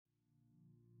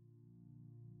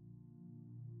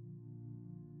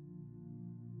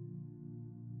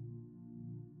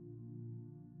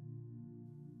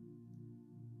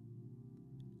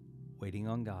Waiting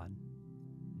on God,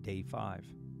 Day 5,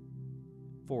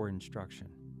 for instruction.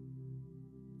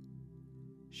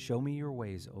 Show me your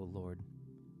ways, O Lord.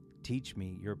 Teach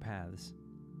me your paths.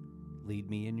 Lead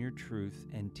me in your truth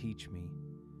and teach me,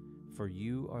 for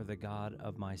you are the God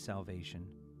of my salvation.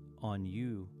 On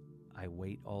you I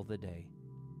wait all the day.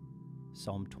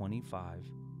 Psalm 25,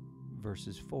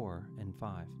 verses 4 and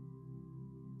 5.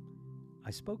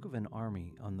 I spoke of an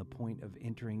army on the point of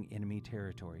entering enemy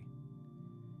territory,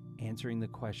 answering the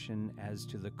question as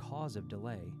to the cause of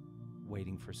delay,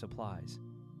 waiting for supplies.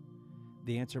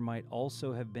 The answer might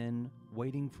also have been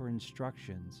waiting for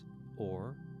instructions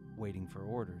or waiting for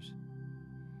orders.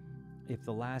 If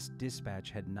the last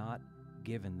dispatch had not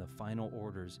given the final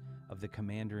orders of the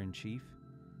commander-in-chief,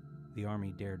 the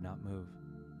army dared not move.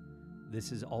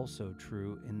 This is also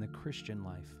true in the Christian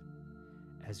life.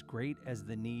 As great as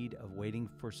the need of waiting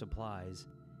for supplies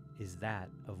is that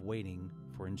of waiting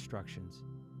for instructions.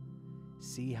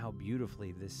 See how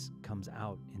beautifully this comes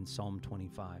out in Psalm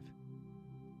 25.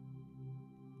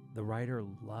 The writer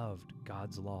loved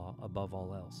God's law above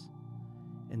all else,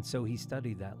 and so he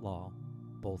studied that law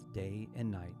both day and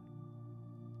night.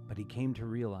 But he came to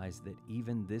realize that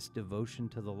even this devotion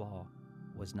to the law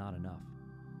was not enough.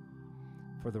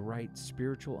 For the right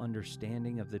spiritual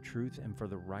understanding of the truth and for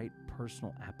the right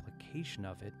personal application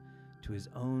of it to his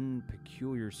own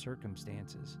peculiar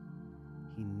circumstances,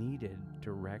 he needed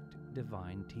direct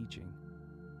divine teaching.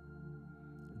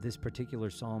 This particular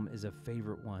psalm is a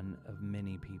favorite one of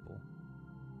many people,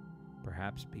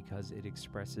 perhaps because it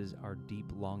expresses our deep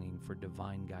longing for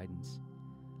divine guidance,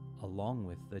 along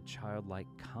with the childlike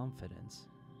confidence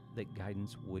that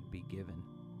guidance would be given.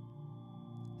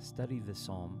 Study the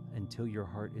psalm until your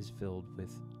heart is filled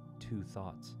with two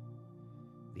thoughts: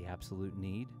 the absolute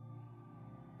need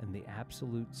and the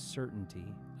absolute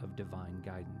certainty of divine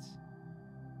guidance.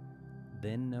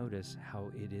 Then notice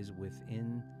how it is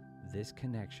within this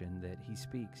connection that he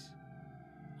speaks.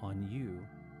 On you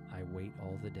I wait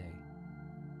all the day.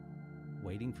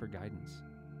 Waiting for guidance,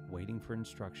 waiting for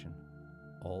instruction,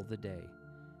 all the day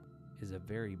is a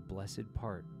very blessed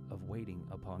part of waiting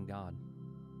upon God.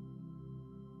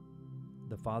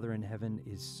 The Father in heaven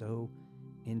is so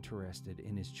interested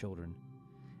in his children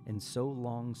and so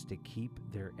longs to keep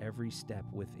their every step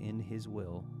within his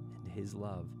will and his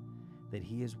love that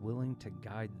he is willing to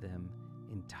guide them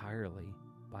entirely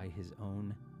by his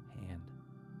own hand.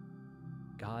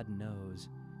 God knows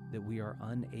that we are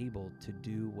unable to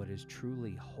do what is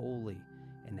truly holy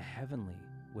and heavenly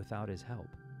without his help.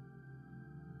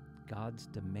 God's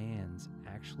demands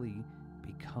actually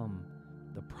become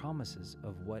the promises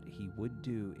of what he would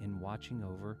do in watching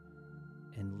over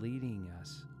and leading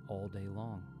us all day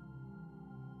long.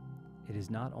 It is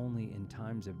not only in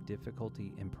times of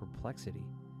difficulty and perplexity,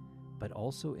 but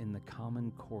also in the common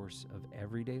course of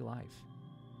everyday life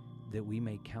that we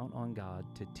may count on God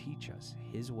to teach us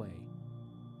his way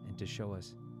and to show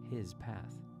us his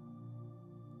path.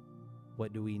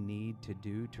 What do we need to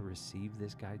do to receive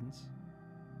this guidance?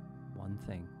 One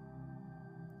thing: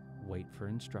 wait for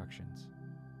instructions.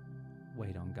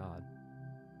 Wait on God.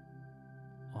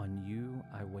 On you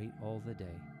I wait all the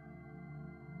day.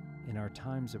 In our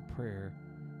times of prayer,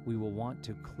 we will want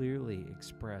to clearly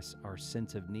express our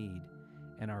sense of need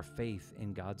and our faith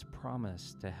in God's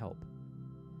promise to help.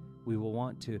 We will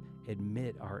want to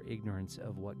admit our ignorance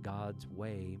of what God's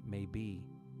way may be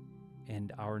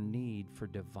and our need for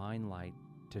divine light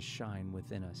to shine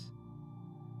within us.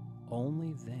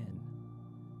 Only then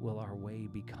will our way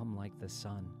become like the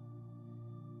sun,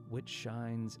 which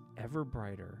shines ever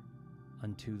brighter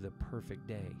unto the perfect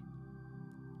day.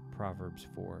 Proverbs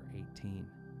 4:18.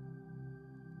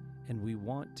 And we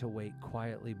want to wait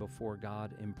quietly before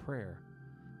God in prayer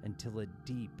until a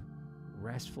deep,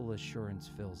 restful assurance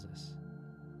fills us.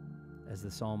 As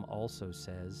the psalm also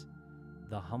says,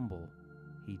 the humble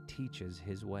he teaches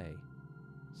his way.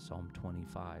 Psalm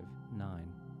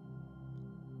 25:9.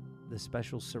 The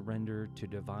special surrender to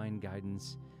divine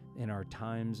guidance in our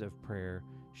times of prayer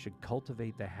should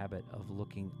cultivate the habit of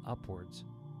looking upwards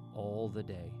all the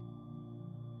day.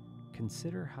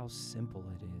 Consider how simple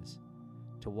it is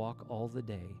to walk all the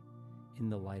day in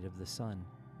the light of the sun.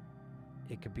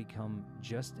 It could become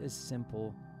just as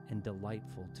simple and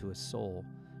delightful to a soul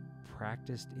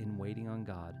practiced in waiting on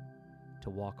God to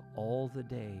walk all the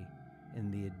day in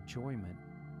the enjoyment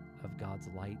of God's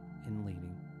light and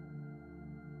leading.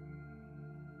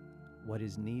 What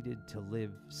is needed to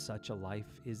live such a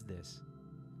life is this: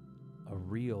 a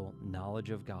real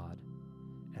knowledge of God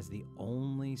as the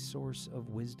only source of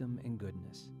wisdom and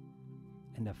goodness,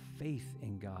 and a faith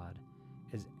in God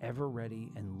as ever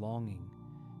ready and longing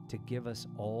to give us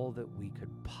all that we could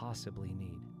possibly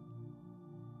need.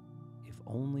 If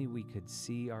only we could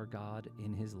see our God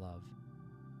in his love.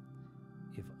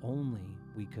 If only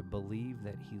we could believe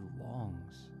that he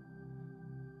longs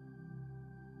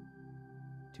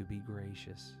to be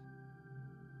gracious,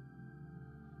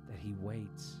 that he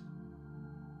waits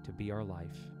to be our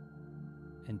life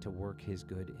and to work his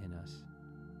good in us.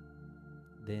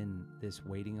 Then this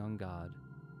waiting on God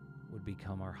would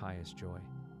become our highest joy,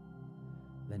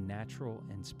 the natural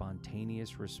and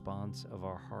spontaneous response of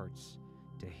our hearts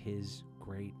to his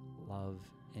great love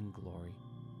and glory.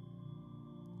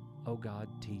 O God,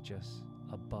 teach us,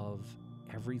 above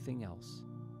everything else,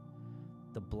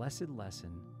 the blessed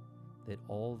lesson that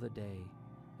all the day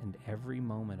and every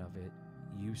moment of it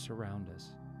you surround us,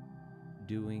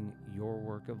 doing your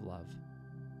work of love.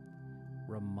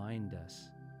 Remind us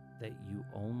that you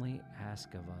only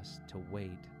ask of us to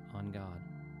wait on God.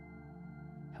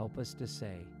 Help us to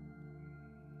say,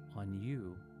 on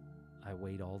you I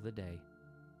wait all the day.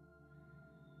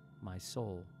 My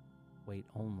soul, wait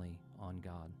only on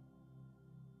God.